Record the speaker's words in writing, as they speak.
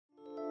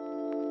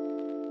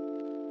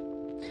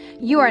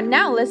You are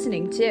now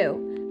listening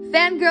to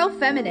Fangirl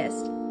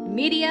Feminist,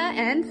 Media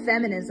and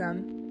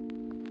Feminism.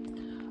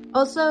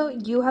 Also,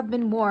 you have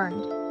been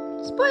warned.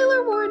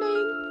 Spoiler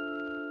warning!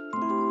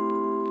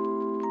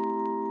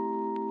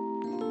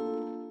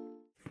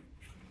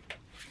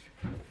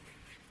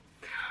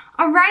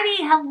 Alrighty,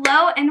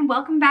 hello and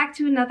welcome back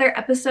to another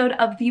episode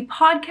of the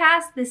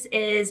podcast. This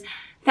is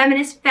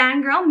Feminist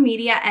Fangirl,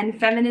 Media and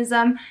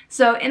Feminism.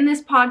 So in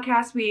this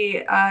podcast,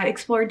 we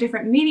explore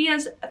different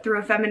medias through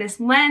a feminist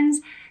lens.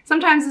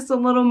 Sometimes it's a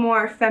little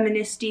more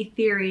feministy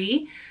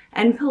theory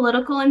and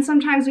political, and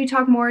sometimes we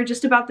talk more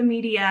just about the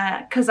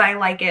media because I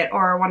like it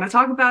or want to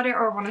talk about it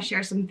or want to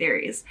share some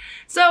theories.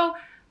 So,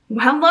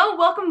 hello,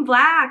 welcome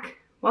back.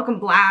 Welcome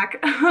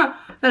black.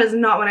 That is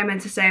not what I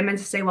meant to say. I meant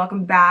to say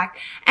welcome back.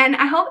 And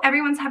I hope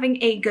everyone's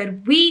having a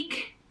good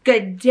week,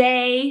 good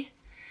day,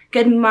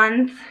 good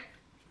month,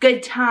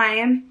 good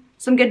time,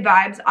 some good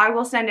vibes. I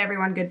will send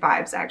everyone good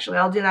vibes, actually.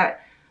 I'll do that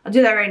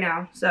right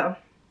now. So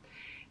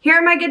here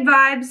are my good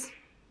vibes.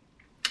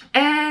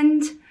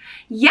 And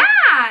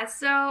yeah,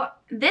 so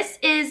this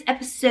is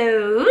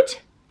episode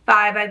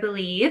 5, I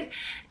believe.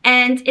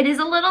 And it is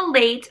a little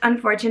late,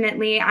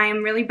 unfortunately. I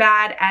am really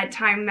bad at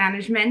time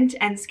management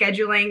and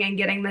scheduling and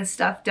getting this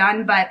stuff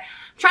done, but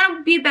I'm trying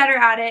to be better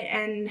at it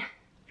and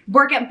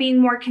work at being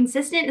more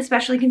consistent,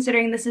 especially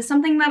considering this is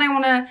something that I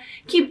want to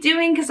keep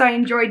doing because I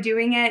enjoy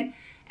doing it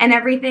and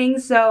everything.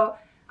 So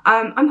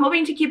I'm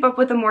hoping to keep up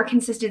with a more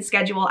consistent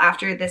schedule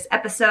after this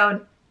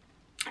episode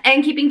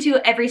and keeping to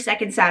every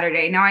second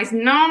Saturday. Now, I know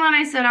that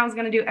I said I was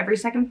going to do every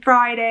second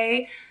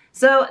Friday,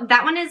 so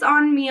that one is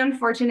on me,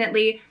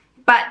 unfortunately,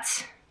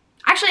 but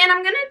actually, and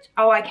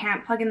I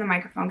can't plug in the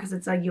microphone because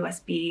it's a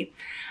USB.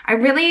 I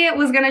really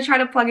was going to try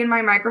to plug in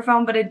my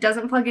microphone, but it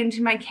doesn't plug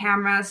into my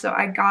camera, so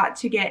I got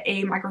to get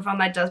a microphone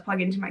that does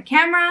plug into my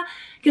camera,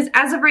 because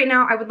as of right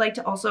now, I would like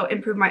to also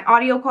improve my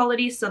audio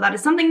quality, so that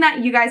is something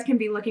that you guys can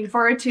be looking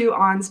forward to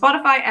on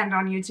Spotify and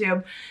on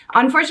YouTube.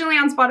 Unfortunately,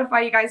 on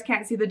Spotify, you guys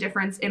can't see the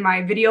difference in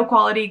my video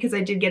quality because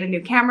I did get a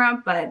new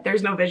camera, but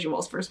there's no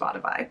visuals for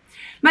Spotify.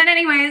 But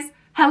anyways,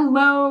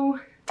 hello.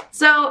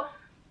 So,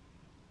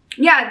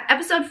 yeah,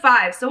 episode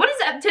 5. So what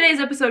is today's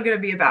episode going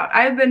to be about?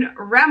 I have been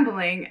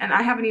rambling and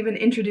I haven't even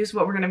introduced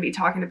what we're going to be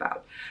talking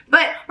about.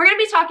 But we're going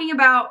to be talking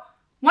about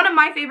one of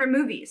my favorite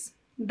movies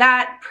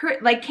that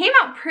came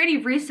out pretty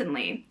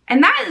recently.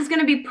 And that is going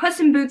to be Puss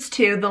in Boots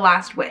 2: The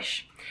Last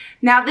Wish.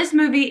 Now, this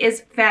movie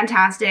is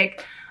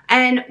fantastic.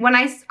 And when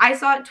I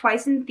saw it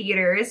twice in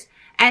theaters,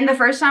 and the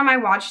first time I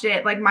watched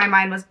it, like, my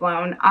mind was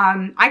blown.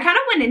 I kind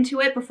of went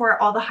into it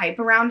before all the hype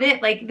around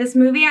it. Like, this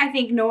movie, I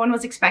think no one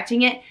was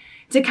expecting it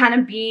to kind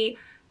of be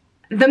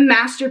the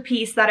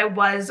masterpiece that it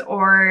was,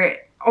 or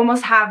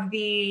almost have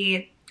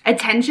the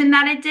attention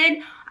that it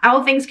did.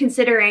 All things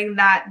considering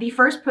that the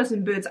first Puss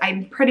in Boots,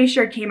 I'm pretty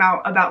sure, came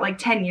out about like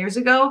 10 years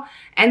ago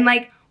and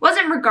like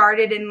wasn't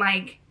regarded in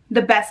like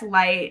the best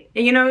light.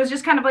 You know, it was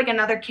just kind of like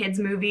another kid's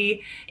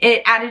movie.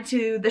 It added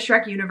to the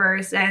Shrek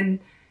universe, and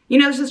you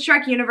know, the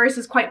Shrek universe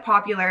is quite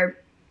popular.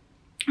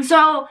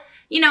 So,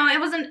 you know, it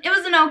was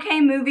an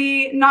okay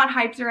movie, not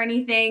hyped or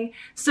anything.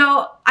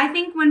 So I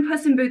think when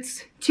Puss in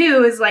Boots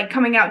 2 is like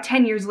coming out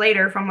 10 years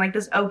later from like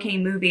this okay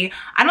movie,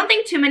 I don't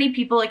think too many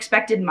people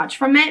expected much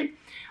from it.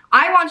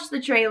 I watched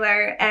the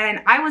trailer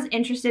and I was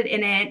interested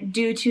in it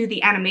due to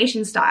the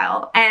animation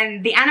style.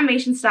 And the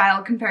animation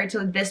style compared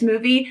to this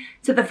movie,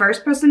 to the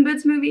first Puss in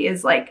Boots movie,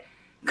 is like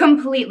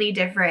completely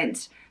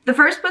different. The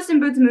first Puss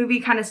in Boots movie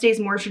kind of stays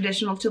more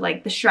traditional to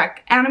like the Shrek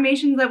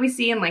animations that we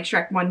see in like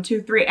Shrek 1,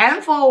 2, 3,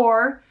 and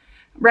 4.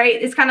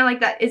 Right? It's kind of like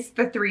that. It's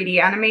the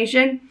 3D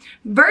animation.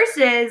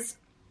 Versus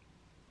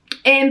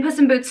in Puss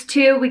in Boots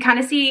 2, we kind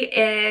of see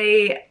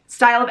a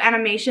style of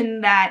animation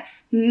that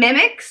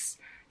mimics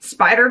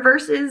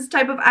Spider-Verse's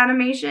type of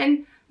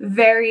animation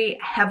very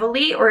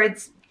heavily, or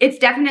it's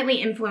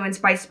definitely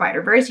influenced by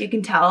Spider-Verse, you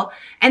can tell.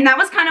 And that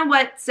was kind of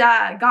what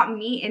got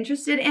me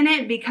interested in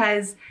it,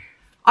 because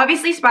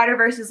obviously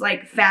Spider-Verse is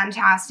like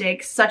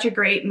fantastic, such a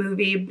great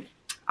movie.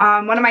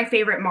 One of my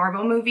favorite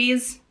Marvel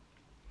movies,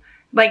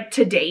 like,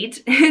 to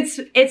date.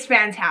 It's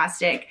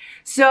fantastic.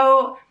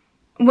 So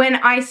when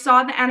I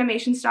saw the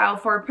animation style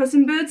for Puss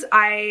in Boots,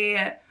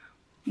 I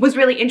was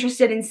really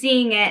interested in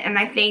seeing it, and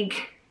I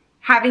think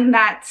having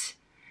that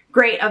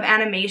great of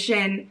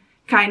animation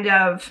kind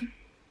of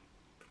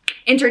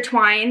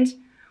intertwined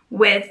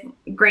with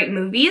great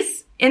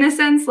movies, in a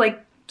sense,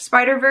 like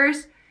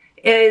Spider-Verse,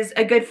 is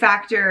a good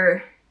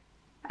factor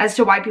as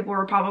to why people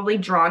were probably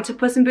drawn to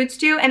Puss in Boots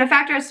 2, and a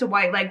factor as to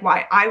why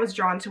I was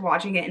drawn to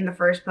watching it in the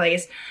first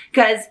place,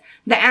 because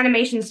the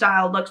animation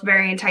style looked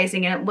very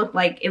enticing and it looked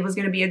like it was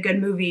going to be a good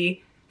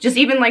movie, just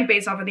even like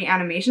based off of the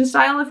animation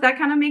style, if that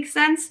kind of makes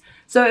sense.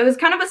 So it was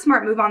kind of a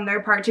smart move on their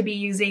part to be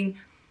using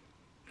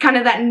kind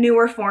of that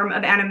newer form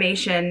of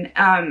animation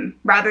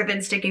rather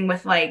than sticking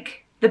with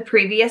like the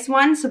previous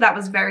one. So that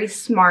was very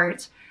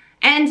smart.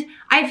 And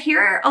I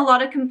hear a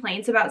lot of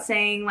complaints about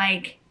saying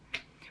like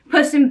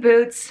Puss in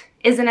Boots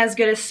isn't as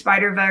good as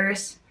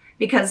Spider-Verse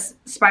because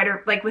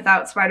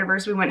without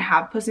Spider-Verse we wouldn't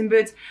have Puss in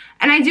Boots.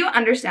 And I do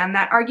understand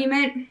that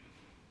argument,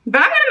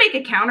 But I'm gonna make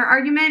a counter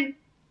argument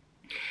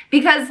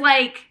because,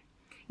 like,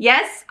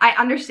 yes, I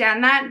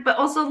understand that, but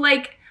also,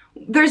 like,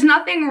 there's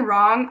nothing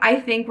wrong, I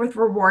think, with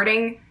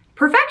rewarding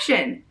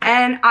perfection.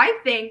 And I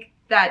think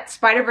that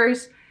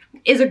Spider-Verse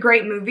is a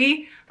great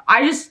movie.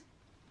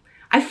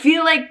 I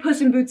feel like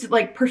Puss in Boots,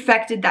 like,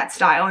 perfected that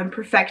style and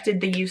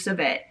perfected the use of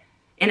it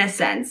in a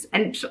sense.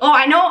 And, oh,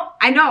 I know,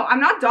 I'm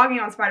not dogging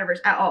on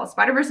Spider-Verse at all.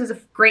 Spider-Verse is a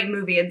great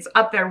movie. It's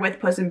up there with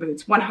Puss in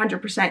Boots,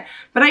 100%.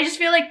 But I just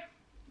feel like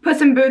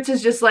Puss in Boots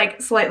is just,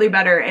 like, slightly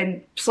better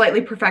and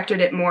slightly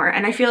perfected it more.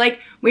 And I feel like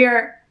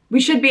we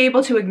should be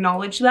able to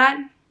acknowledge that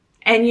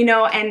and, you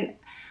know, and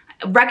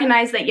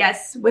recognize that,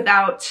 yes,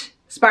 without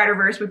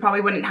Spider-Verse, we probably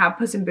wouldn't have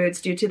Puss in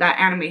Boots due to that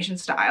animation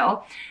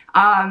style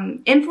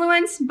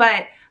influence.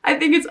 But I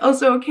think it's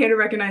also okay to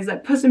recognize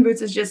that Puss in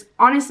Boots is just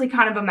honestly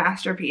kind of a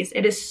masterpiece.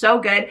 It is so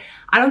good.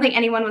 I don't think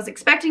anyone was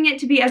expecting it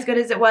to be as good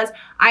as it was.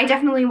 I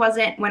definitely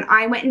wasn't. When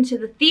I went into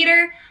the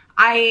theater,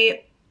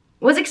 I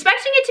was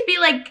expecting it to be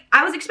like,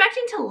 I was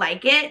expecting to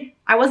like it.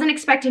 I wasn't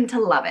expecting to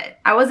love it.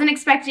 I wasn't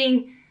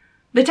expecting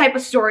the type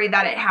of story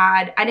that it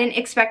had. I didn't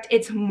expect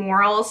its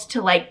morals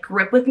to, like,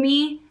 grip with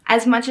me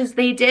as much as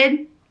they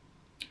did.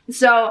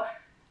 So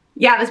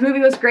yeah, this movie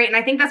was great, and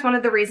I think that's one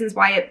of the reasons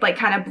why it, like,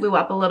 kind of blew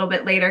up a little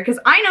bit later, because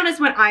I noticed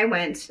when I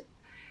went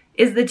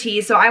is the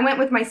tea. So I went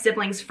with my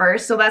siblings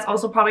first, so that's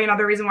also probably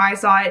another reason why I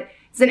saw it.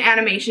 It's an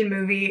animation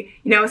movie,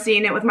 you know,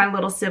 seeing it with my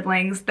little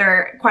siblings.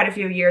 They're quite a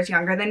few years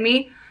younger than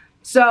me.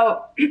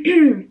 So,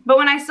 but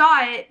when I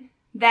saw it,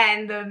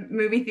 then the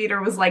movie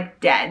theater was, like,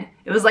 dead.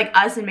 It was, like,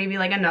 us and maybe,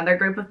 like, another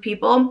group of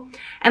people.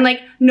 And,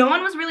 like, no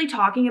one was really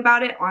talking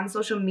about it on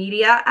social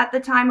media at the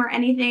time or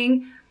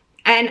anything.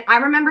 And I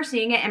remember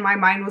seeing it and my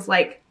mind was,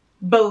 like,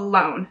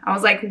 blown. I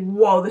was like,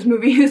 whoa, this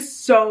movie is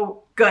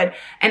so good.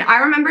 And I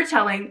remember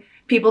telling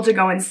people to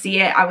go and see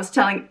it. I was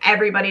telling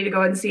everybody to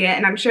go and see it.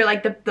 And I'm sure,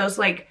 like, those,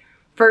 like,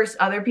 first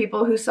other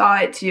people who saw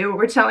it too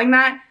were telling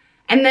that.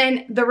 And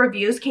then the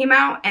reviews came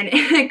out and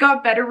it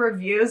got better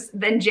reviews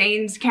than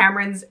James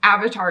Cameron's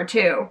Avatar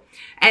 2.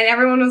 And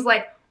everyone was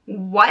like,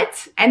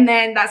 what? And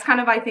then that's kind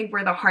of, I think,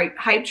 where the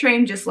hype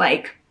train just,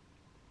 like,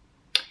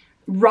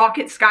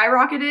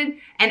 skyrocketed,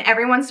 and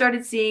everyone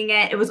started seeing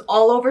it. It was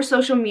all over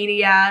social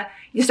media.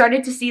 You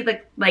started to see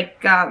the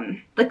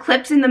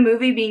clips in the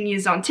movie being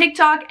used on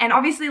TikTok, and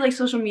obviously, like,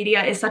 social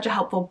media is such a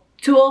helpful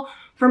tool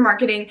for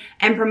marketing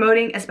and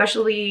promoting,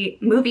 especially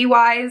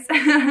movie-wise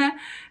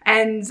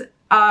and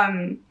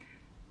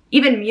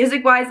even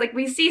music-wise. Like,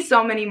 we see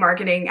so many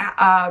marketing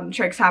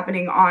tricks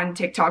happening on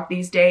TikTok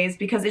these days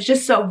because it's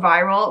just so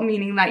viral,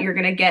 meaning that you're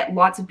gonna get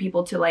lots of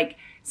people to, like,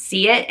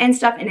 see it and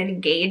stuff and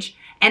engage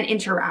and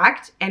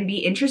interact and be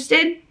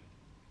interested.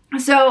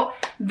 So,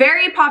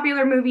 very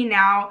popular movie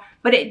now,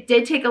 but it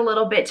did take a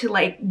little bit to,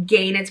 like,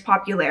 gain its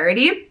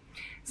popularity.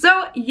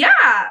 So yeah,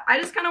 I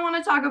just kind of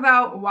want to talk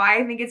about why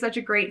I think it's such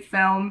a great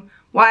film,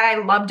 why I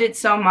loved it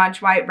so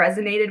much, why it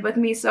resonated with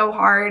me so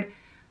hard,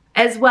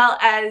 as well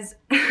as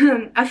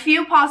a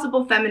few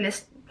possible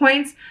feminist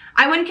points.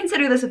 I wouldn't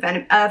consider this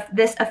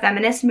a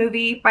feminist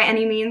movie by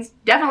any means.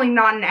 Definitely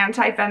not an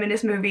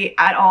anti-feminist movie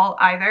at all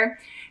either.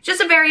 Just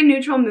a very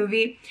neutral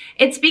movie.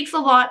 It speaks a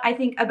lot, I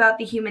think, about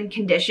the human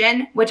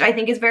condition, which I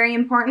think is very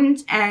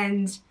important,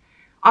 and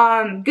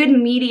good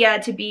media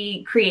to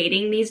be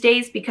creating these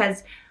days,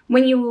 because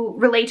when you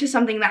relate to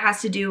something that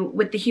has to do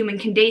with the human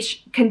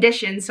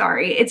condition,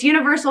 it's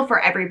universal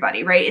for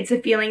everybody, right? It's a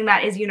feeling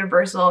that is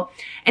universal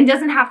and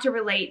doesn't have to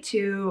relate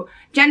to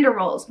gender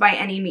roles by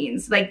any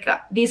means. Like,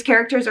 these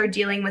characters are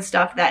dealing with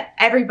stuff that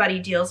everybody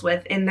deals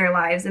with in their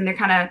lives, and they're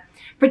kind of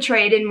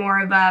portrayed in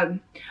more of a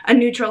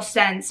neutral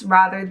sense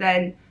rather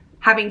than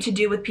having to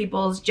do with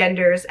people's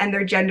genders and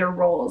their gender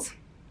roles.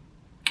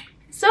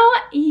 So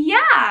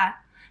yeah,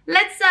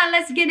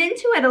 let's get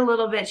into it a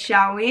little bit,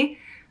 shall we?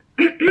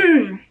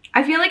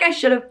 I feel like I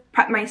should have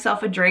prepped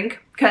myself a drink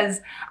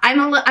because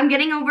I'm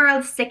getting over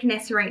a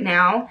sickness right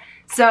now,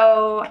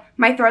 so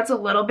my throat's a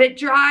little bit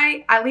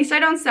dry. At least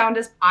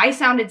I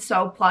sounded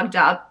so plugged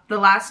up the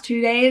last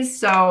 2 days,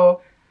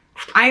 so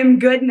I am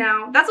good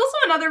now. That's also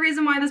another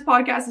reason why this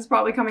podcast is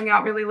probably coming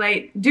out really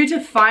late, due to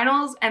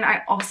finals, and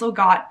I also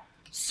got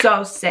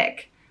so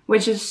sick,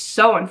 which is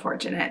so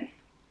unfortunate.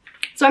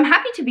 So I'm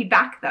happy to be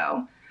back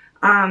though.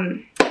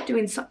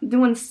 Doing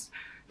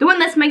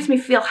this makes me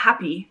feel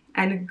happy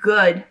and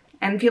good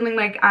and feeling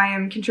like I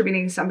am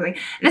contributing to something.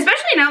 And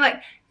especially now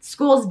that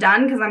school's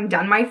done, because I'm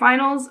done my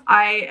finals,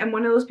 I am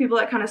one of those people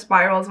that kind of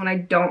spirals when I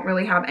don't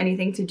really have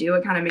anything to do.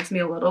 It kind of makes me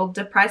a little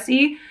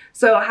depressy.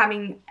 So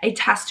having a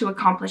task to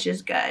accomplish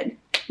is good,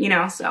 you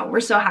know, so we're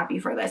so happy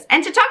for this.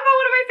 And to talk about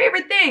one of my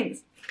favorite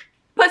things,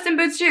 Puss in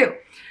Boots 2,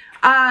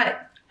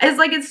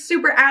 it's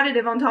super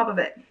additive on top of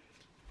it.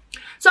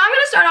 So I'm going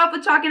to start off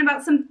with talking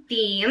about some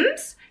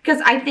themes,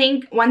 because I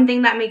think one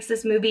thing that makes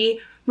this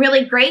movie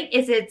really great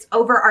is its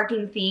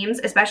overarching themes,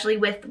 especially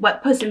with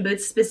what Puss in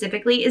Boots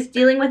specifically is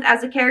dealing with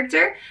as a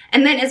character,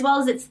 and then as well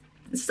as its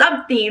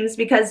sub-themes,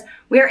 because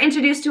we are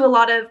introduced to a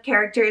lot of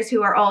characters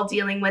who are all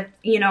dealing with,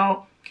 you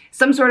know,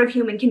 some sort of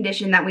human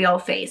condition that we all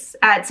face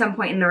at some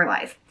point in our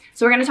life.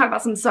 So we're going to talk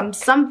about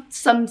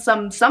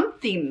some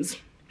themes.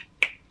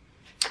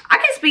 I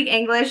can speak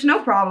English,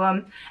 no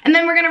problem. And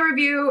then we're going to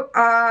review,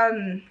 I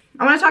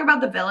want to talk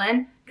about the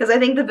villain, because I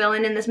think the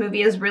villain in this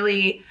movie is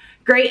really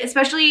great,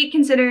 especially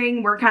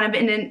considering we're kind of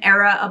in an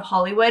era of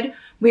Hollywood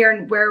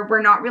where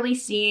we're not really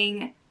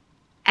seeing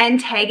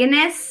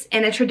antagonists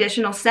in a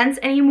traditional sense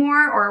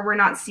anymore, or we're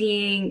not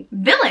seeing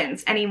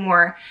villains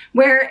anymore,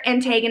 where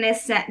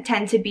antagonists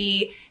tend to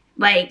be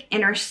like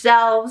inner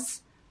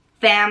selves,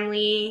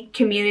 family,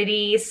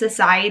 community,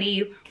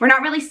 society. We're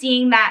not really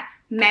seeing that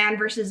man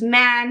versus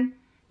man,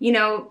 you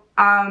know,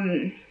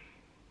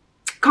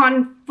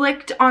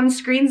 conflict on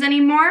screens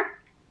anymore.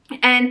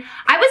 And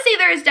I would say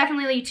there is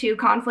definitely two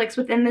conflicts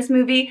within this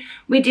movie.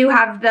 We do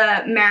have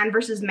the man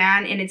versus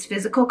man in its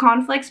physical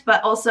conflicts,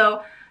 but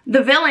also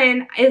the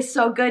villain is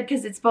so good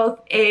because it's both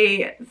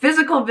a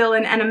physical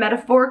villain and a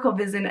metaphorical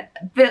villain,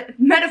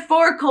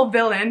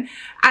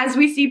 as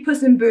we see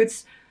Puss in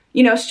Boots,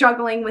 you know,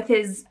 struggling with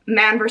his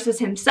man versus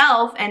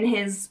himself and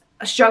his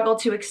struggle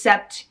to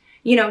accept,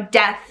 you know,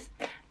 death,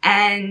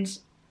 and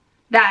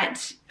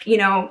that, you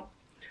know,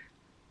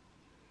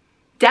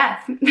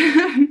 death.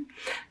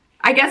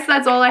 I guess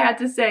that's all I had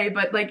to say,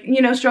 but like,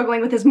 you know, struggling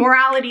with his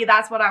morality,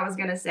 that's what I was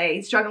gonna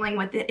say. Struggling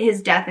with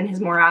his death and his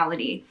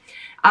morality.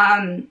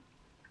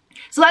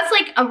 So that's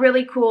like a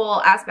really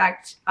cool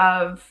aspect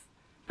of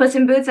Puss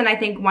in Boots, and I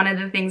think one of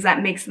the things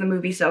that makes the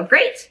movie so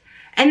great.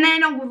 And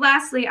then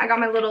lastly, I got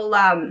my little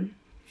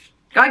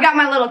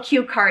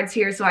cue cards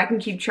here so I can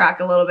keep track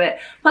a little bit.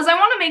 Plus, I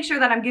want to make sure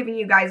that I'm giving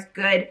you guys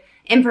good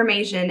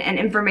information and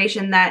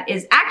information that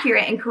is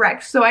accurate and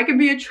correct, so I can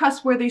be a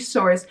trustworthy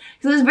source.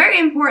 Because it's very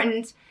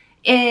important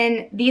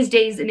in these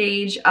days and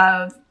age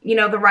of, you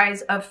know, the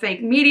rise of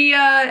fake media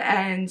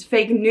and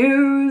fake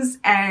news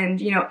and,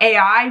 you know,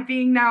 AI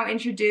being now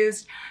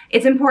introduced.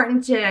 It's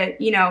important to,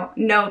 you know,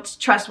 note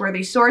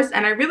trustworthy source,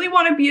 and I really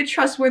want to be a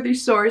trustworthy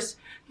source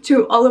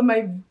to all of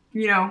my,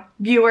 you know,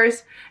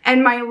 viewers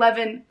and my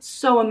 11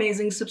 so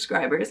amazing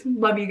subscribers.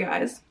 Love you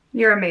guys.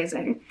 You're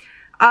amazing.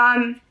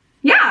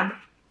 Yeah.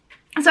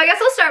 So I guess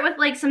I'll start with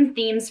like some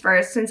themes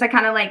first, since I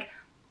kind of like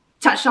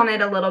touched on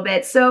it a little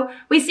bit. So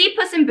we see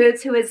Puss in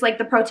Boots, who is like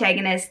the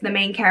protagonist, the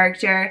main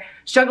character,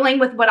 struggling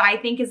with what I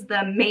think is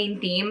the main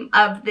theme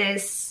of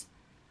this,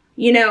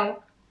 you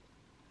know,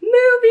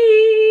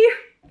 movie.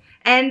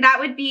 And that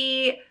would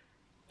be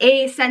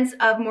a sense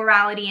of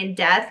morality and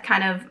death,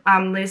 kind of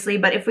loosely.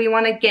 But if we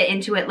want to get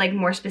into it like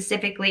more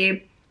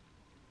specifically,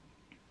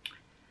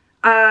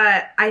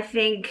 I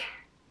think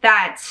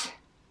that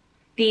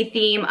the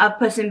theme of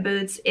Puss in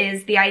Boots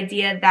is the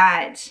idea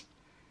that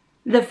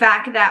the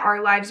fact that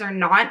our lives are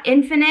not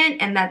infinite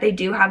and that they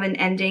do have an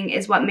ending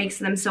is what makes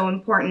them so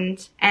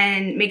important,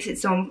 and makes it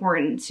so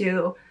important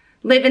to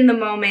live in the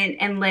moment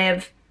and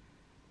live,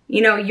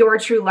 you know, your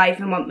true life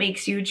and what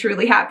makes you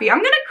truly happy. I'm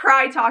gonna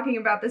cry talking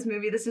about this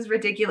movie. This is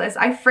ridiculous.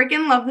 I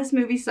freaking love this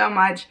movie so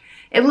much.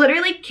 It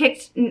literally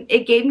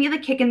gave me the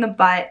kick in the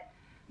butt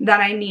that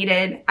I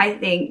needed, I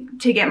think,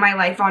 to get my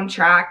life on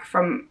track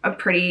from a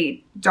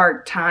pretty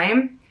dark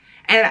time.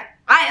 And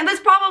that's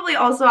probably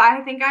also,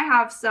 I think I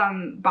have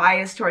some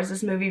bias towards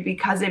this movie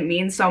because it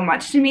means so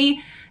much to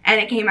me, and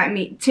it came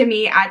to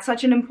me at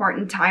such an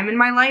important time in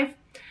my life.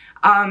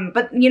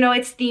 But, you know,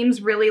 its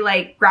themes really,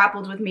 like,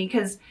 grappled with me,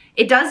 because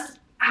it does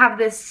have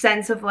this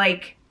sense of,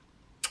 like,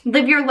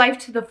 live your life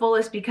to the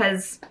fullest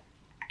because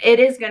it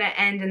is going to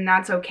end, and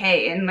that's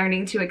okay, and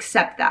learning to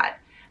accept that.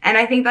 And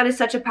I think that is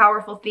such a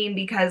powerful theme,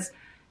 because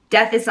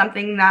death is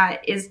something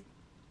that is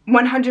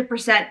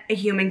 100% a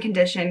human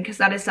condition, because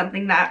that is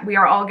something that we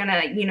are all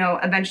gonna, you know,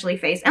 eventually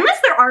face.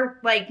 Unless there are,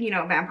 like, you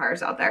know,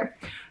 vampires out there.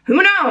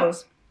 Who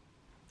knows?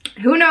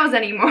 Who knows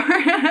anymore?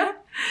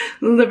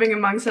 Living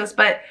amongst us.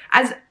 But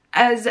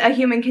as a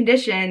human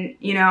condition,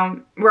 you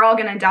know, we're all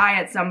gonna die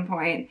at some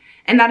point.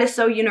 And that is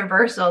so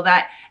universal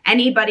that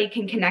anybody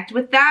can connect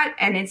with that,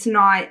 and it's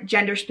not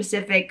gender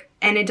specific,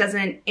 and it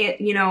doesn't,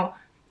 you know,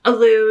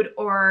 allude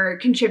or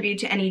contribute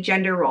to any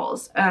gender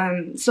roles,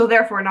 so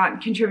therefore not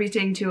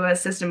contributing to a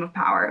system of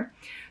power.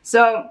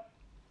 So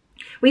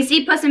we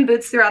see Puss in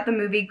Boots throughout the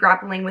movie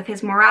grappling with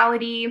his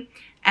morality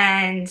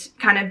and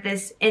kind of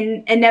this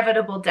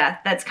inevitable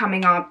death that's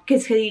coming up,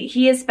 because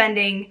he is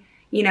spending,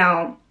 you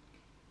know,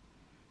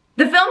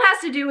 the film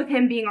has to do with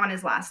him being on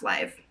his last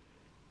life.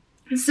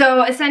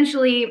 So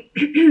essentially,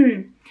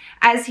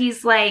 as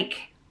he's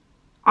like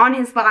on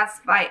his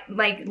last life,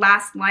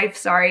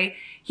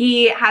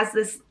 he has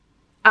this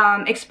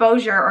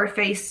exposure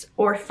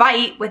or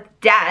fight with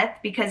death,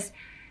 because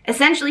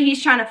essentially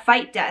he's trying to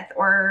fight death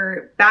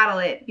or battle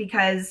it,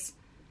 because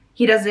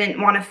he doesn't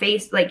want to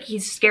face, like,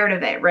 he's scared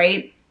of it,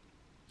 right?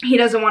 He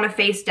doesn't want to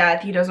face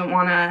death. He doesn't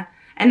want to,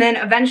 and then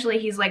eventually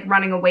he's like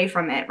running away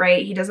from it,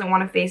 right? He doesn't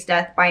want to face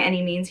death by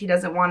any means. He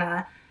doesn't want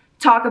to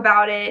talk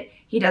about it.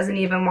 He doesn't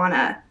even want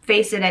to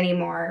face it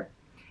anymore.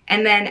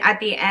 And then at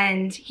the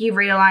end, he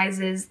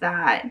realizes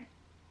that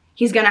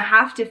he's going to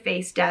have to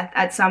face death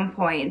at some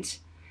point.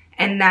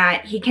 and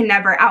that he can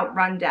never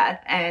outrun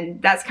death.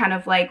 And that's kind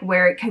of like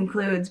where it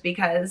concludes,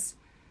 because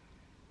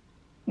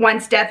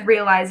once Death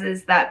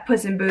realizes that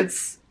Puss in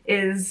Boots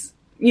is,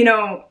 you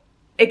know,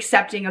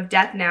 accepting of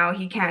death now,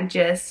 he can't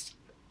just,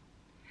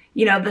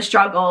 you know, the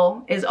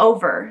struggle is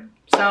over.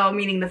 So,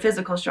 meaning the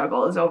physical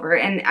struggle is over.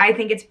 And I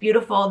think it's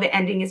beautiful. The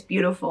ending is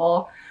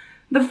beautiful.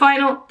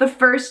 The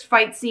first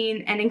fight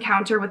scene and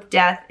encounter with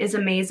Death is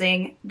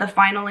amazing. The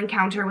final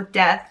encounter with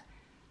Death,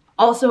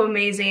 also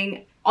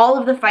amazing. All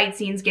of the fight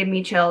scenes give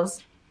me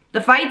chills.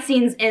 The fight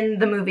scenes in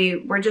the movie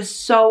were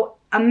just so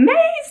amazing.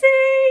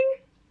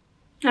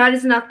 That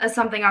is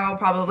something I will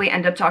probably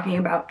end up talking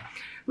about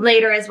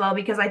later as well,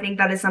 because I think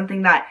that is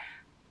something that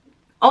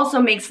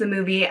also makes the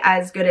movie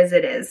as good as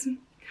it is.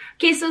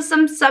 Okay, so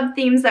some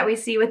sub-themes that we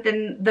see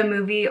within the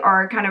movie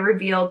are kind of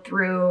revealed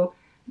through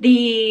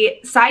the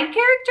side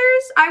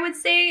characters, I would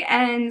say.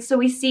 And so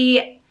we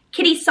see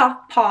Kitty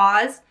Soft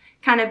Paws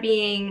kind of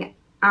being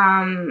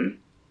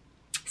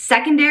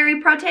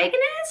secondary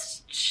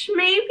protagonist,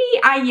 maybe?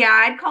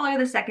 Yeah, I'd call her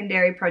the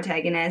secondary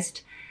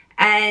protagonist.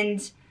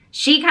 And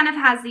she kind of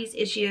has these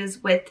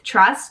issues with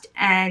trust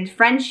and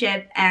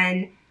friendship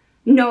and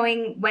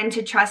knowing when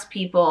to trust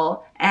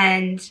people,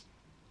 and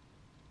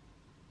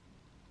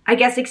I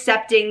guess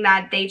accepting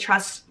that they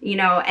trust, you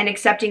know, and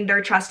accepting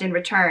their trust in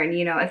return,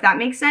 you know, if that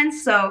makes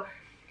sense. So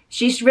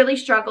she really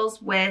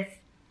struggles with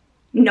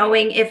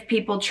knowing if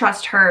people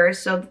trust her,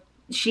 so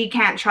she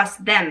can't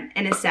trust them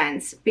in a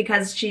sense,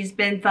 because she's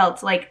been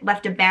felt like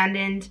left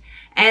abandoned.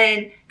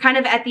 And kind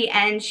of at the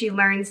end, she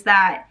learns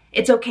that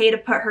it's okay to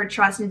put her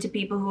trust into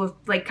people who have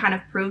like kind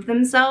of proved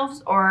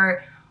themselves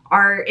or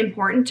are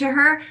important to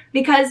her,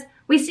 because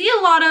we see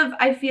a lot of,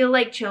 I feel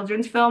like,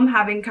 children's film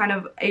having kind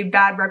of a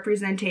bad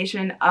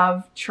representation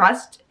of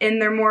trust in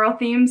their moral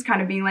themes,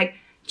 kind of being like,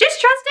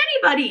 just trust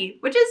anybody,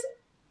 which is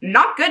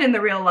not good in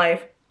the real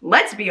life,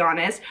 let's be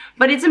honest.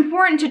 But it's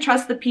important to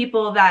trust the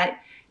people that,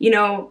 you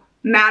know,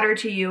 matter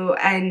to you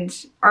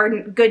and are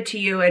good to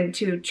you, and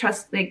to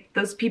trust like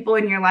those people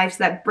in your lives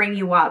that bring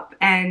you up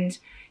and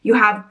you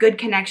have good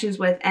connections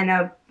with and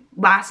a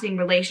lasting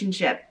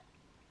relationship.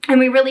 And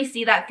we really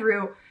see that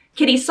through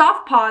Kitty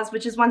Soft Paws,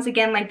 which is once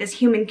again like this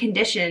human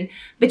condition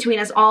between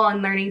us all,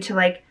 and learning to,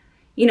 like,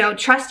 you know,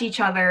 trust each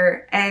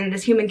other, and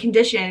this human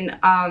condition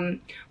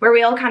where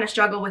we all kind of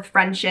struggle with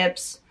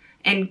friendships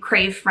and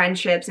crave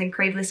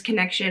this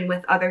connection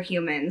with other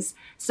humans.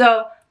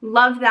 So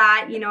love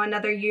that, you know,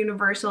 another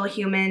universal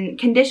human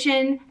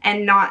condition,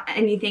 and not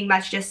anything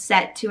that's just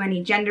set to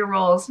any gender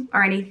roles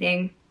or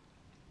anything.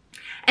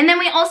 And then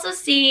we also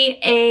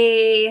see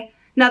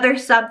another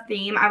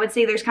sub-theme. I would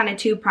say there's kind of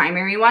two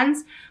primary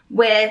ones,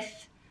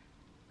 with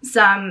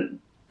some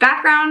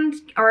background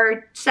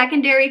or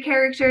secondary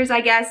characters,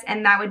 I guess,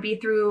 and that would be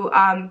through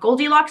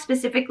Goldilocks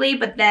specifically,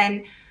 but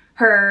then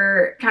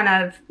her kind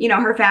of, you know,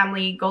 her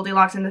family,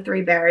 Goldilocks and the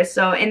Three Bears.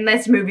 So in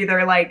this movie,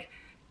 they're like,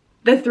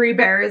 the Three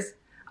Bears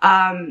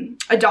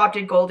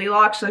adopted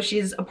Goldilocks, so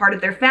she's a part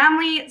of their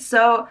family.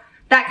 So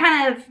that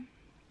kind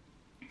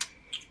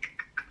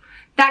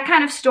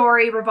of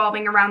story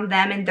revolving around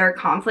them and their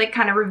conflict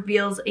kind of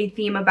reveals a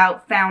theme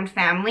about found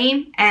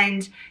family,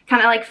 and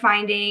kind of like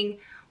finding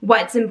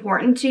what's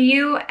important to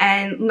you,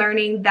 and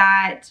learning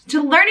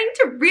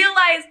to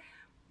realize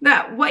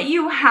that what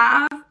you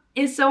have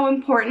is so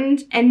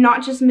important, and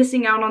not just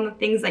missing out on the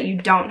things that you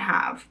don't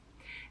have.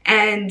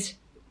 And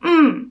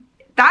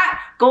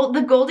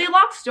the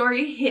Goldilocks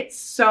story hits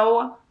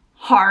so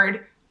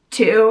hard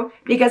too,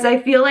 because I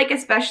feel like,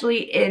 especially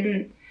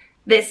in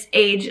this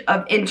age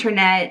of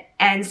internet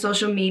and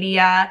social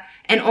media,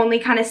 and only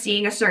kind of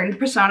seeing a certain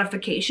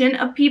personification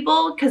of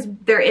people, because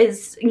there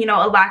is, you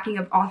know, a lacking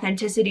of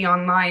authenticity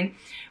online.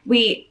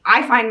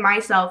 I find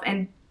myself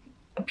and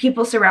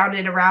people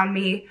surrounded around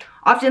me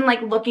often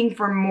like looking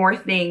for more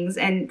things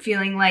and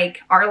feeling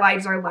like our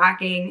lives are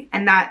lacking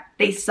and that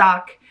they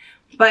suck.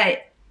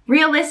 But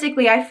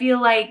realistically, I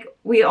feel like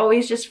we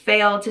always just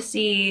fail to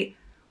see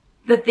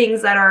the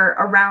things that are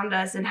around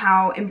us and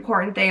how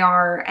important they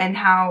are, and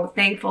how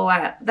thankful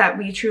that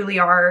we truly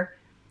are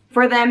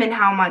for them, and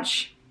how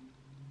much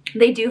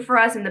they do for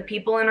us and the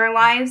people in our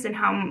lives, and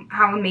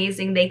how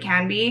amazing they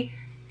can be.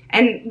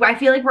 And I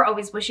feel like we're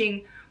always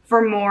wishing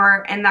for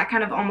more, and that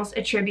kind of almost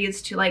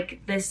attributes to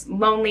like this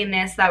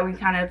loneliness that we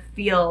kind of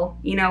feel,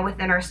 you know,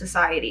 within our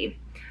society,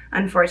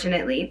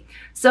 unfortunately.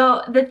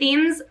 So the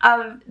themes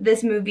of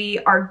this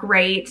movie are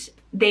great.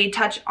 They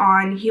touch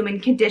on human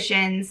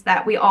conditions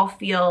that we all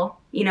feel,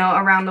 you know,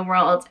 around the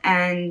world,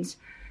 and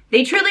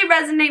they truly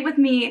resonate with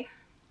me,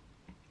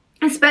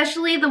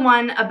 especially the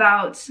one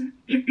about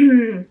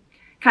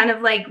kind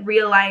of like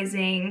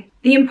realizing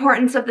the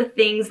importance of the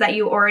things that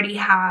you already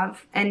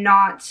have and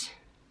not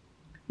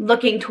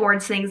looking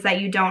towards things that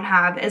you don't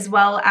have, as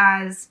well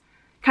as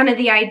kind of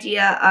the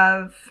idea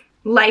of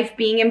life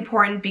being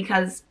important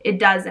because it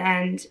does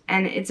end,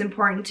 and it's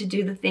important to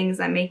do the things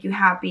that make you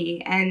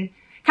happy, and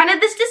kind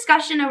of this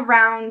discussion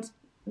around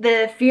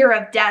the fear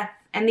of death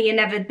and the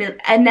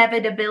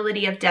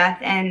inevitability of death,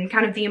 and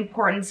kind of the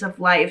importance of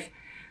life.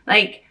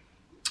 Like,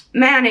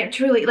 man, it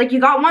truly, like, you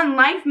got one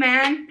life,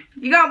 man.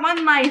 You got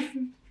one life.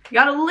 You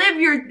gotta live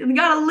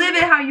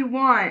it how you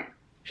want.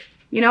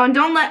 You know, and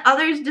don't let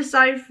others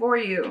decide for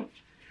you.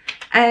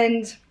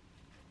 And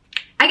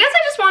I guess I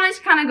just wanted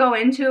to kind of go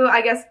into,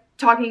 I guess,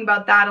 talking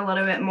about that a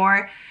little bit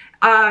more.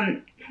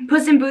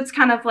 Puss in Boots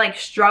kind of like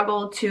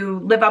struggled to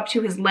live up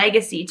to his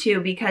legacy too,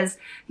 because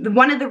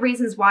one of the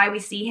reasons why we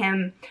see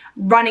him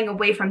running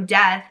away from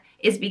death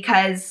is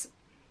because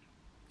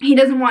he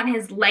doesn't want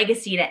his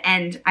legacy to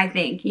end, I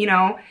think. You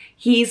know,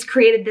 he's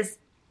created this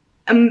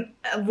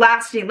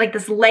lasting, like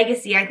this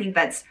legacy, I think,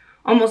 that's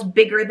almost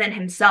bigger than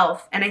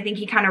himself. And I think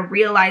he kind of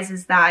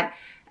realizes that,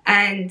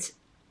 and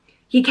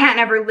he can't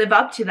ever live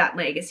up to that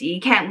legacy.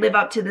 He can't live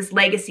up to this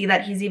legacy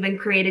that he's even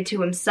created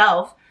to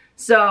himself.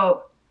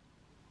 So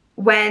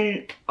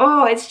when,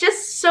 oh, it's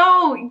just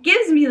so, it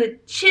gives me the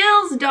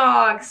chills,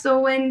 dog. So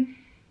when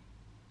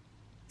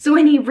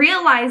he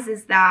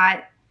realizes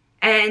that,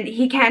 and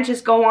he can't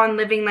just go on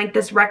living like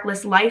this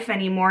reckless life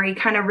anymore, he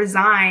kind of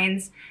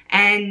resigns.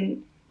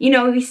 And, you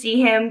know, we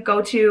see him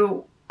go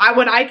to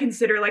what I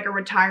consider like a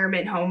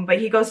retirement home, but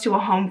he goes to a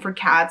home for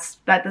cats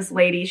that this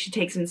lady, she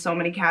takes in so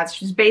many cats.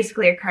 She's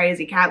basically a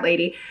crazy cat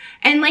lady.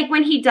 And like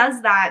when he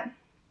does that,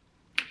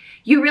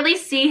 you really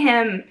see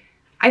him,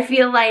 I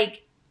feel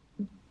like,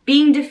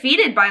 being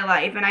defeated by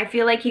life. And I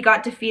feel like he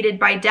got defeated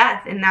by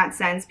death in that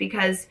sense,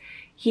 because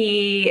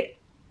he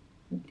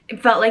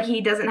felt like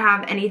he doesn't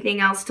have anything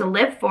else to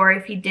live for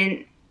if he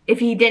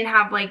didn't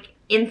have like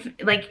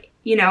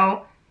you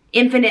know,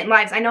 infinite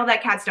lives. I know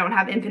that cats don't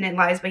have infinite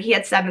lives, but he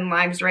had 7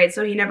 lives, right?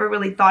 So he never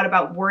really thought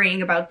about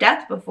worrying about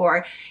death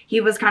before. He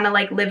was kind of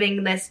like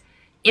living this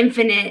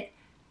infinite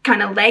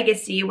kind of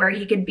legacy where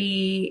he could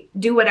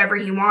do whatever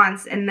he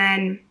wants. And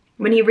then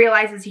when he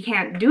realizes he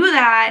can't do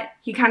that,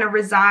 he kind of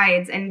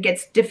resides and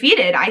gets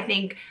defeated, I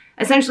think,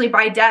 essentially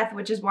by death,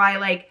 which is why,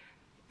 like,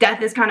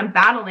 death is kind of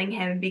battling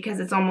him, because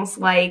it's almost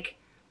like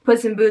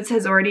Puss in Boots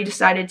has already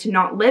decided to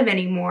not live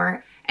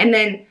anymore. And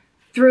then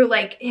through,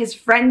 like, his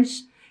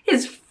friends,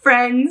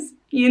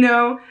 you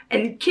know,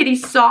 and Kitty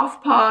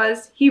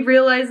Softpaws, he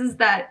realizes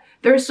that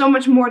there's so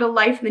much more to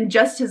life than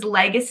just his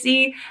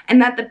legacy,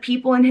 and that the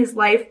people in his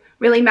life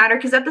really matter.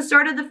 Because at the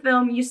start of the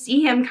film, you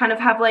see him kind of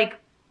have, like,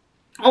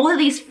 all of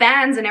these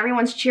fans and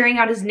everyone's cheering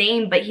out his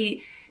name, but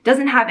he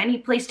doesn't have any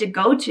place to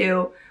go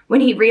to when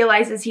he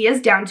realizes he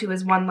is down to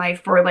his one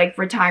life for, like,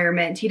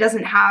 retirement. He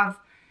doesn't have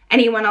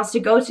anyone else to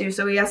go to,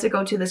 so he has to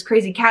go to this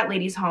crazy cat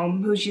lady's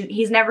home who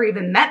he's never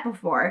even met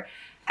before.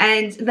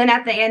 And then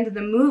at the end of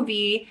the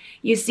movie,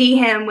 you see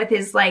him with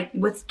his, like,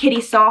 with Kitty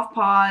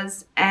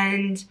Softpaws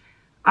and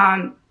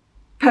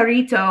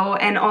Perito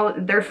and all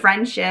their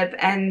friendship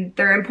and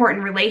their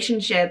important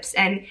relationships.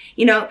 And,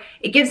 you know,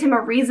 it gives him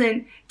a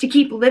reason to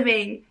keep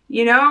living,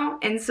 you know?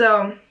 And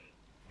so,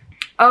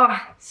 oh,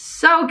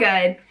 so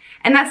good.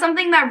 And that's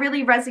something that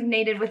really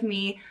resonated with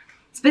me,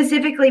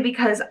 specifically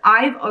because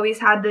I've always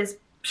had this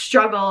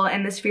struggle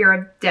and this fear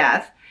of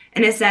death,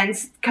 in a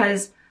sense,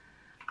 because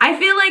I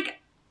feel like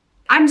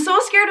I'm so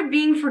scared of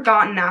being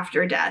forgotten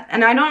after death.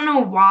 And I don't know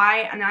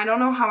why, and I don't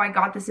know how I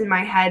got this in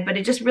my head, but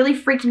it just really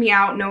freaked me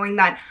out knowing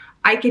that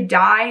I could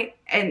die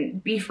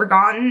and be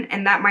forgotten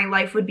and that my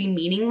life would be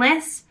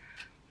meaningless.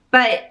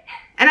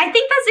 And I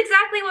think that's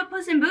exactly what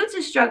Puss in Boots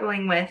is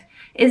struggling with,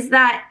 is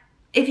that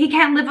if he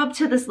can't live up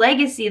to this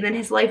legacy, then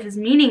his life is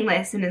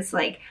meaningless. And it's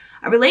like,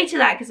 I relate to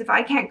that, because if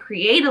I can't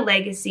create a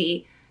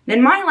legacy,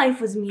 then my life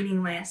was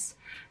meaningless.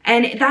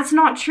 And that's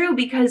not true,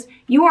 because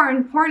you are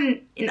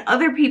important in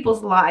other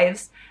people's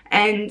lives,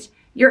 and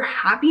your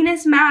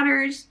happiness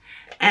matters.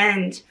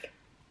 And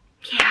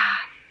yeah,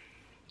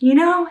 you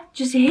know,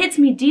 just hits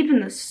me deep in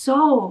the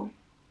soul.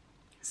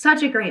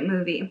 Such a great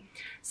movie.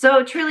 So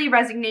it truly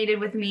resonated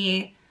with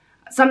me,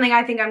 something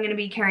I think I'm going to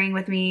be carrying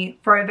with me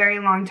for a very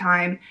long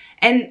time.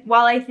 And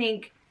while I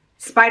think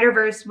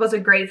Spider-Verse was a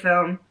great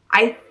film,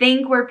 I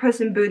think where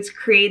Puss in Boots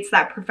creates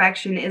that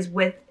perfection is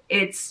with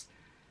its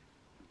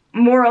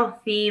moral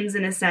themes,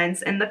 in a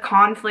sense, and the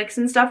conflicts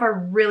and stuff are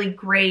really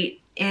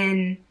great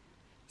in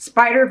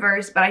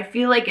Spider-Verse, but I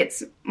feel like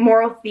its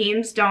moral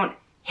themes don't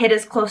hit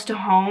as close to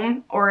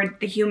home or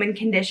the human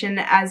condition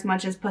as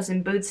much as Puss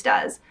in Boots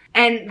does.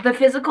 And the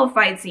physical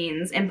fight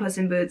scenes in Puss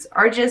in Boots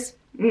are just,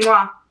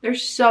 mwah, they're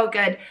so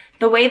good.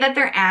 The way that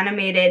they're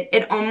animated,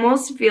 it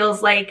almost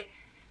feels like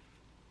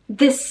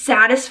this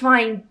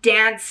satisfying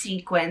dance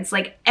sequence.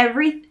 Like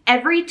every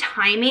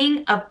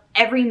timing of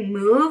every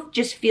move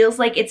just feels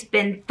like it's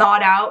been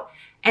thought out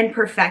and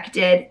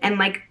perfected, and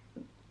like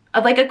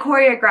a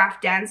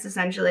choreographed dance,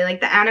 essentially.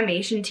 Like the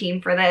animation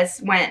team for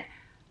this went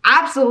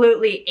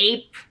absolutely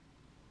ape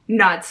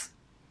nuts.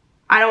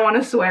 I don't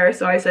want to swear,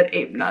 so I said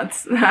ape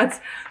nuts. That's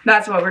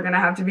what we're gonna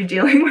have to be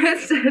dealing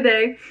with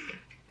today.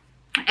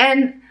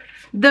 And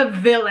the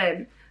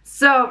villain.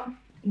 So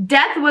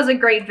Death was a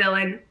great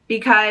villain,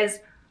 because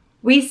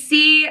we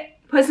see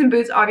Puss in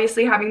Boots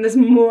obviously having this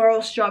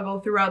moral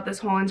struggle throughout this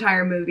whole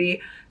entire movie.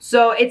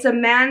 So it's a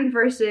man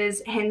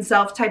versus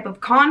himself type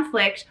of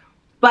conflict,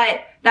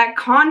 but that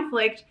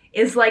conflict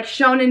is like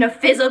shown in a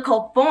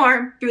physical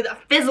form through the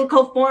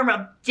physical form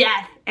of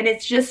death. And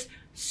it's just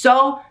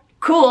so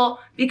cool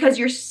because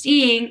you're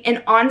seeing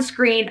an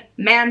on-screen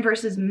man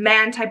versus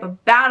man type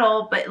of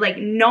battle, but like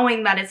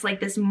knowing that it's like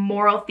this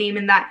moral theme,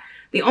 and that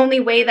the only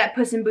way that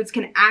Puss in Boots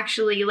can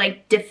actually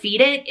like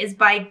defeat it is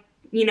by,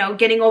 you know,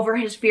 getting over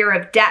his fear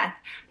of death,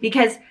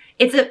 because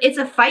it's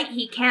a fight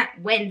he can't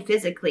win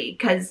physically,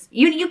 because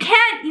you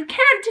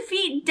can't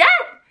defeat death.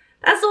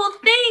 That's the whole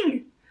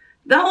thing.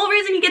 The whole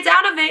reason he gets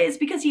out of it is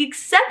because he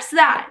accepts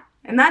that.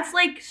 And that's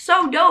like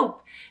so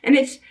dope. And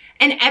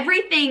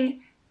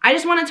everything, I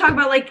just want to talk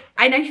about like,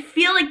 and I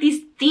feel like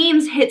these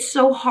themes hit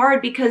so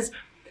hard because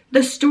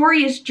the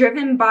story is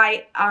driven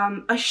by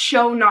a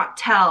show not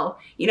tell.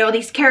 You know,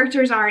 these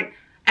characters aren't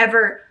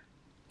ever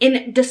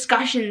in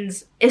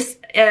discussions,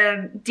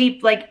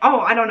 deep, like, oh,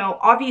 I don't know,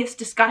 obvious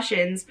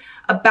discussions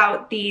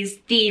about these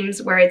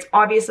themes where it's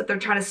obvious that they're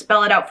trying to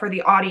spell it out for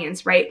the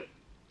audience, right?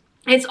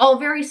 It's all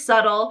very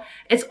subtle.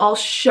 It's all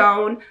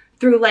shown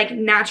through like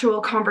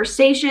natural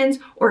conversations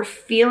or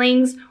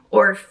feelings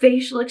or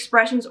facial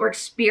expressions or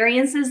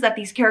experiences that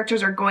these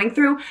characters are going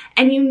through.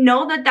 And you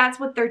know that that's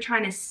what they're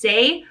trying to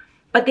say,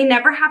 but they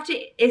never have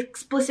to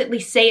explicitly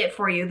say it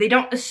for you. They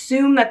don't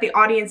assume that the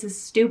audience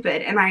is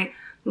stupid. And I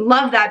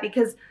love that,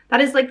 because that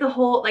is like the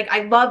whole, like,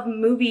 I love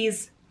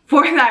movies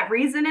for that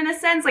reason, in a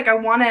sense. Like, I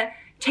want to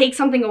take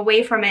something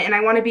away from it and I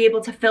want to be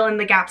able to fill in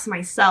the gaps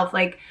myself.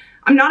 Like,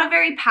 I'm not a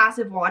very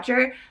passive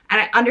watcher,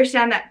 and I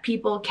understand that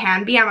people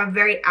can be. I'm a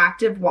very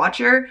active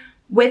watcher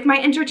with my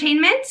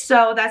entertainment,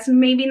 so that's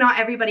maybe not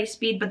everybody's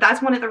speed, but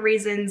that's one of the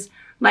reasons,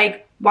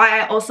 like, why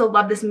I also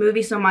love this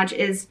movie so much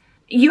is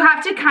you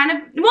have to kind of,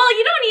 well,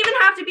 you don't even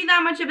have to be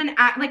that much of an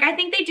act. Like, I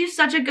think they do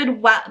such a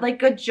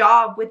good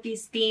job with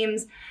these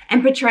themes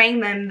and portraying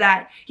them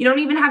that you don't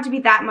even have to be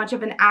that much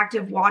of an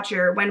active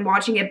watcher when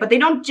watching it, but they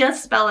don't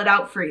just spell it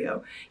out for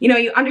you. You know,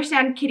 you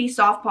understand Kitty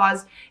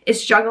Softpaws is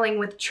struggling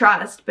with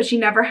trust, but she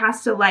never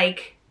has to,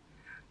 like,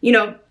 you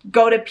know,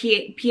 go to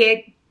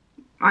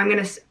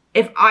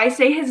if I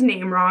say his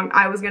name wrong,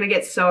 I was gonna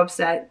get so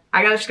upset.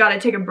 I just gotta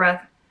take a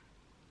breath.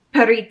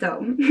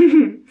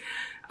 Perrito.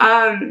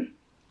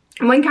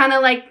 When kind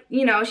of like,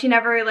 you know, she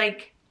never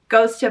like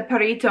goes to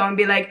Perrito and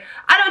be like,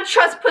 I don't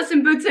trust Puss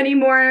in Boots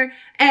anymore.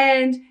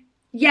 And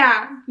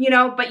yeah, you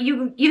know, but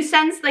you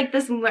sense like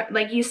this,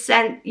 like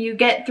you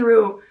get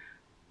through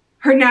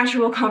her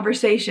natural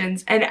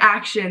conversations and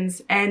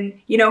actions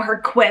and, you know, her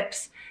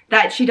quips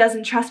that she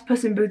doesn't trust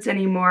Puss in Boots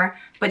anymore,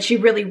 but she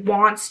really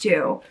wants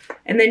to.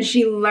 And then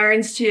she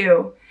learns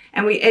to.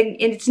 And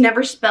it's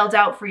never spelled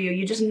out for you.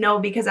 You just know,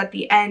 because at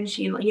the end,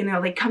 she, you know,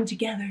 they come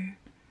together.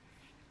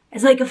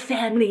 It's like a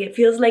family. It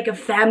feels like a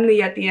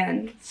family at the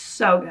end.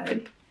 So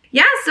good.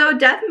 Yeah, so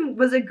Death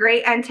was a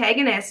great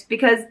antagonist,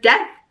 because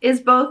Death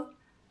is both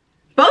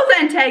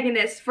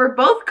antagonists for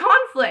both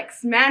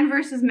conflicts, man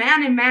versus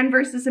man and man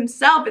versus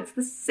himself. It's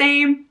the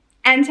same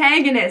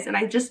antagonist, and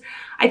I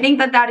think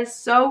that is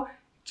so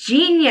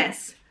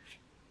genius.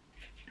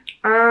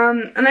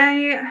 And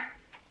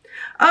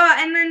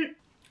then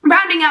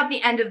rounding out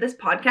the end of this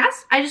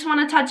podcast, I just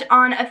want to touch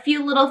on a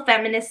few little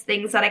feminist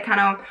things that I kind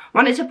of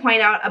wanted to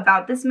point out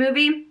about this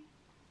movie.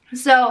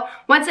 So,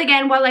 once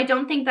again, while I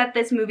don't think that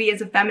this movie is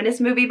a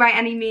feminist movie by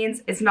any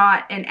means, it's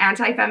not an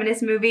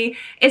anti-feminist movie.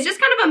 It's just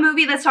kind of a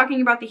movie that's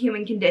talking about the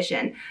human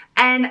condition.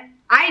 And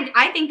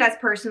I think that's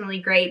personally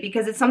great,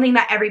 because it's something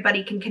that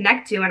everybody can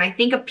connect to. And I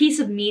think a piece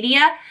of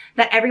media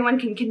that everyone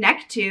can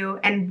connect to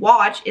and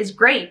watch is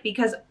great,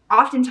 because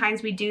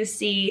oftentimes we do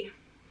see,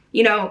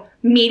 you know,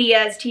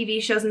 media's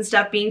TV shows and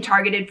stuff being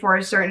targeted for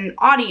a certain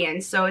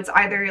audience. So it's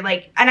either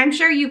like, and I'm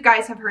sure you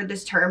guys have heard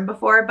this term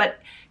before, but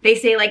they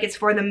say like it's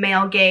for the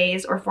male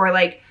gaze or for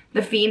like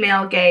the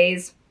female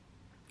gaze.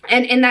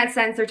 And in that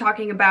sense, they're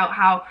talking about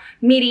how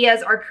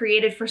medias are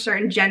created for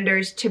certain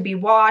genders to be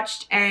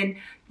watched, and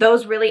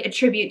those really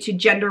attribute to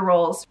gender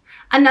roles.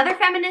 Another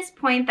feminist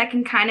point that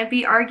can kind of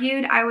be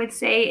argued, I would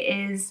say,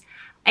 is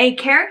a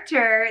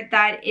character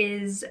that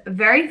is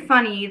very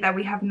funny that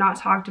we have not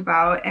talked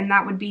about, and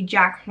that would be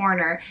Jack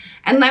Horner.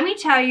 And let me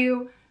tell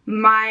you,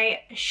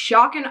 my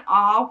shock and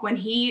awe when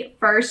he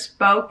first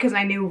spoke, because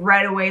I knew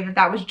right away that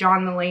that was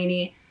John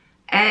Mulaney,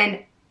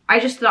 and I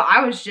just thought,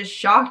 I was just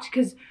shocked,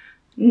 because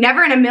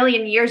never in a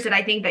million years did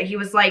I think that he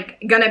was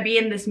like gonna be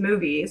in this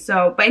movie.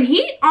 So, but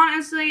he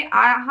honestly,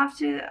 I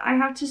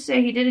have to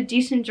say, he did a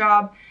decent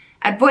job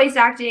at voice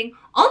acting.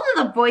 All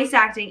of the voice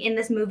acting in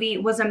this movie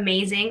was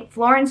amazing.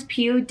 Florence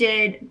Pugh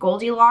did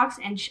Goldilocks,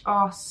 and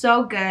oh,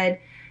 so good.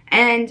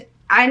 And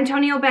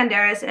Antonio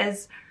Banderas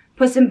as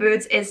Puss in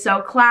Boots is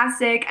so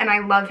classic, and I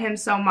love him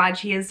so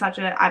much. He is such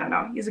a, I don't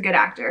know, he's a good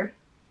actor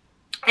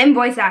and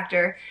voice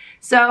actor.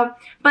 So,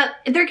 but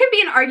there can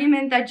be an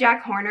argument that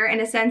Jack Horner, in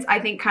a sense, I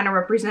think kind of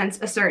represents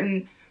a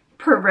certain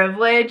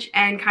privilege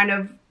and kind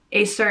of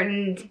a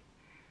certain,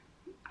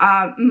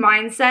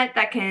 mindset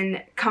that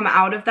can come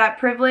out of that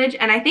privilege.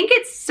 And I think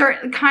it's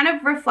kind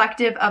of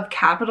reflective of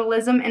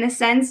capitalism in a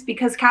sense,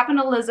 because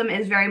capitalism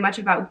is very much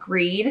about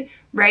greed,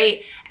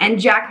 right?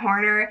 And Jack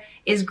Horner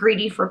is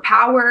greedy for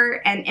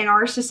power. And in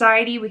our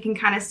society, we can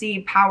kind of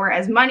see power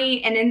as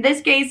money. And in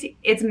this case,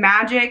 it's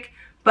magic.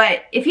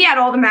 But if he had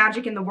all the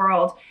magic in the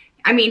world,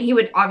 I mean, he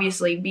would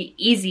obviously be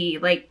easy,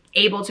 like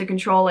able to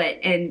control it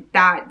in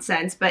that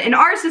sense. But in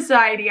our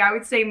society, I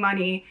would say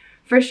money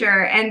for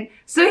sure. And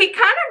so he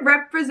kind of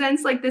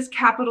represents like this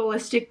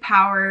capitalistic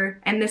power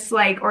and this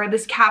like, or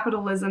this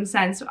capitalism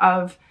sense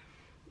of,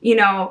 you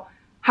know,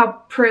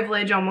 how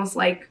privilege almost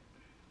like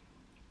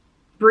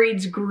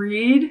breeds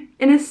greed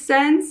in a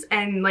sense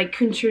and like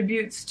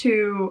contributes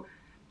to,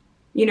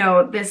 you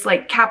know, this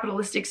like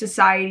capitalistic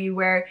society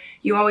where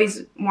you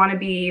always want to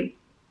be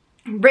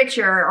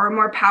richer or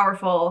more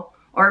powerful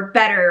or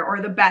better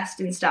or the best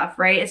and stuff,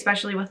 right?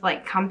 Especially with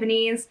like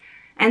companies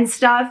and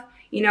stuff,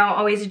 you know,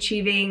 always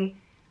achieving,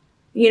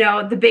 you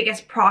know, the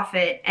biggest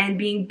profit and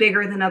being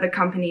bigger than other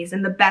companies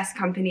and the best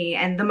company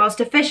and the most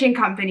efficient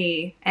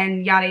company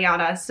and yada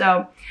yada.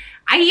 So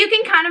you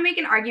can kind of make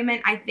an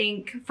argument, I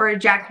think, for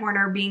Jack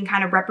Horner being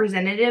kind of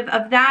representative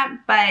of that,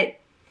 but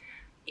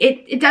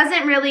it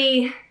doesn't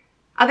really,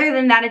 other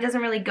than that, it doesn't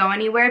really go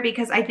anywhere,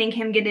 because I think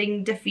him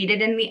getting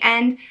defeated in the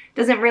end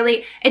doesn't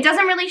really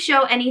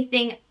show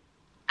anything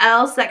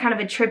else that kind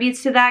of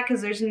attributes to that,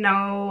 because there's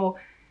no,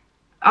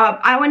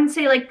 I wouldn't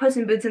say like Puss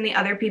in Boots and the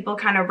other people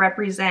kind of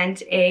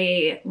represent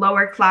a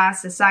lower class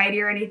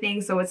society or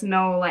anything, so it's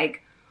no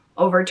like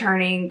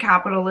overturning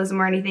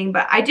capitalism or anything,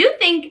 but I do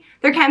think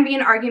there can be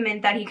an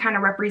argument that he kind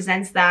of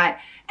represents that,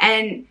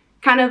 and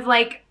kind of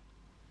like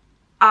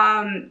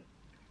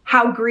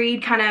how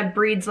greed kind of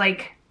breeds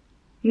like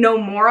no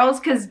morals.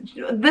 Because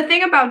the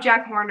thing about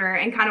Jack Horner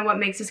and kind of what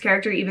makes his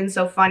character even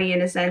so funny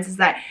in a sense is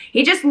that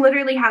he just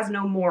literally has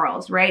no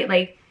morals, right?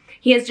 Like,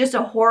 he is just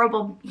a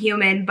horrible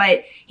human,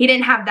 but he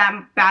didn't have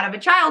that bad of a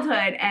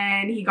childhood,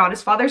 and he got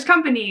his father's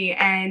company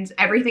and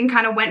everything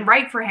kind of went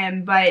right for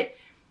him, but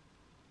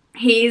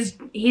he's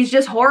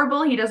just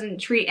horrible. He doesn't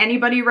treat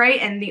anybody right,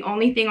 and the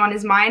only thing on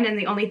his mind and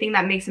the only thing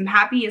that makes him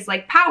happy is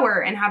like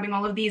power and having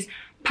all of these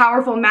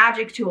powerful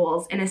magic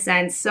tools in a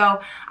sense.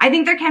 So I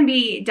think there can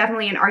be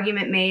definitely an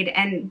argument made,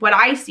 and what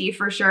I see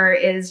for sure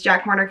is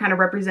Jack Horner kind of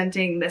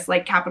representing this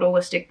like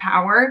capitalistic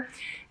power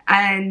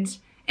and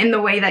in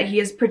the way that he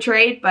is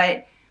portrayed.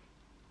 But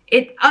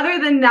other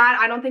than that,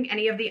 I don't think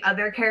any of the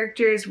other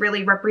characters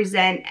really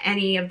represent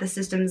any of the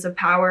systems of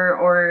power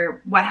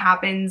or what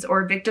happens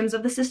or victims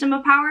of the system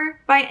of power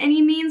by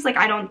any means. Like,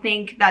 I don't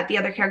think that the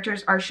other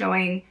characters are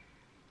showing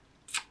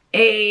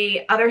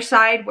a other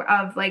side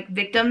of like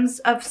victims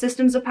of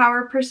systems of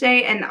power per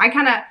se. And I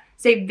kind of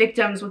say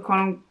victims with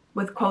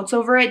quotes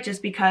over it,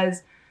 just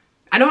because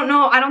I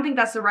don't think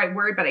that's the right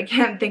word, but I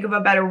can't think of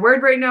a better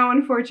word right now,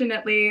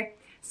 unfortunately.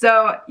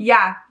 So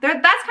yeah,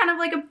 that's kind of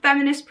like a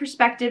feminist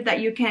perspective that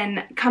you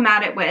can come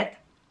at it with.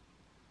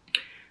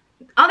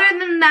 Other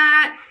than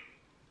that,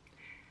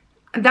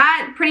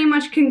 that pretty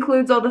much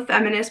concludes all the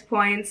feminist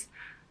points.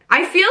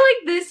 I feel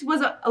like this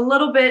was a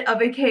little bit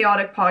of a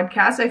chaotic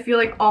podcast. I feel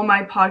like all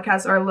my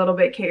podcasts are a little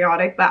bit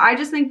chaotic, but I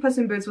just think Puss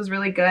in Boots was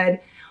really good.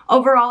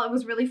 Overall, it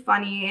was really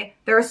funny.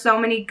 There were so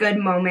many good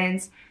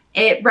moments.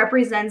 It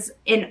represents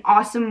an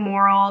awesome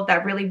moral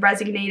that really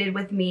resonated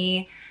with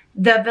me.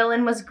 The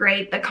villain was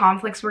great. The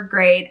conflicts were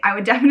great. I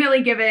would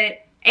definitely give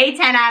it a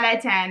 10 out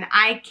of 10.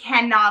 I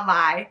cannot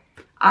lie.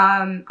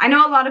 I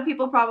know a lot of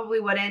people probably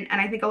wouldn't,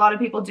 and I think a lot of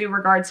people do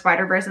regard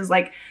Spider-Verse as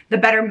like the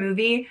better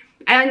movie.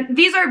 And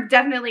these are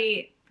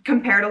definitely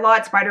compared a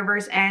lot,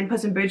 Spider-Verse and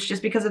Puss in Boots,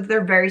 just because of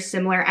their very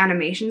similar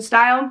animation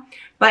style.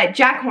 But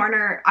Jack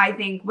Horner, I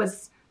think,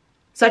 was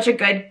such a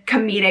good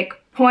comedic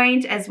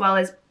point, as well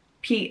as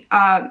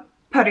Perrito.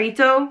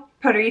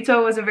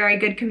 Perrito was a very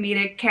good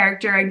comedic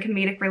character and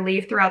comedic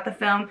relief throughout the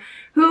film,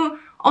 who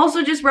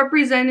also just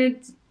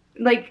represented,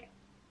 like,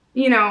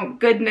 you know,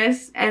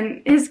 goodness,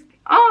 and his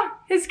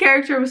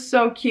character was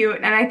so cute,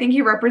 and I think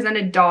he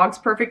represented dogs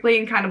perfectly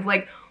and kind of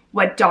like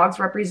what dogs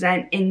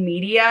represent in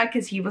media,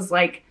 because he was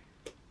like,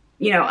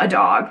 you know, a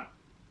dog.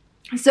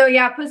 So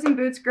yeah, Puss in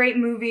Boots, great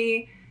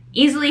movie.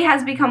 Easily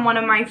has become one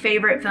of my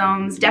favorite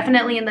films,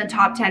 definitely in the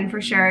top 10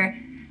 for sure.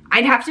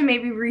 I'd have to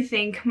maybe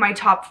rethink my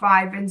top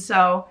 5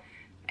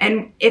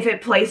 and if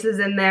it places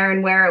in there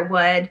and where it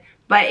would.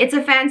 But it's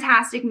a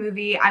fantastic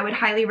movie. I would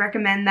highly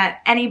recommend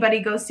that anybody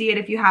go see it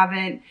if you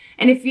haven't.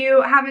 And if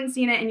you haven't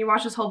seen it and you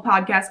watch this whole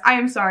podcast, I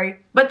am sorry.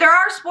 But there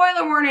are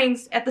spoiler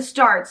warnings at the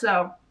start,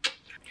 so.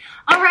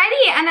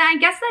 Alrighty, and I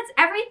guess that's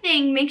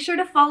everything. Make sure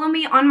to follow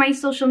me on my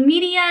social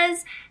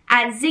medias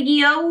at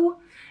Ziggyo,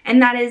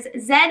 and that is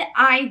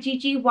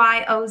ZIGGYO00.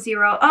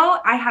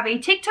 I have a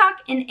TikTok,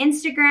 an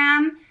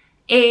Instagram,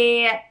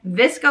 a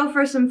Visco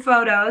for some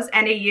photos,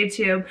 and a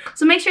YouTube.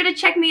 So make sure to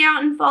check me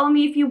out and follow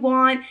me if you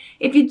want.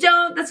 If you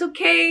don't, that's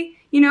okay.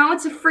 You know,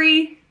 it's a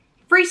free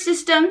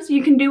system, so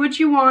you can do what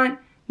you want.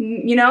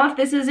 you know, if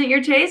this isn't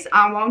your taste,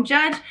 I won't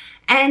judge.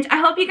 And I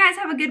hope you guys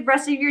have a good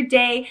rest of your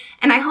day,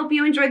 and I hope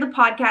you enjoyed the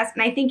podcast,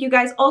 and I thank you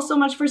guys all so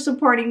much for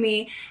supporting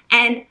me,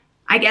 and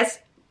I guess,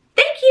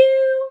 thank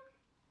you!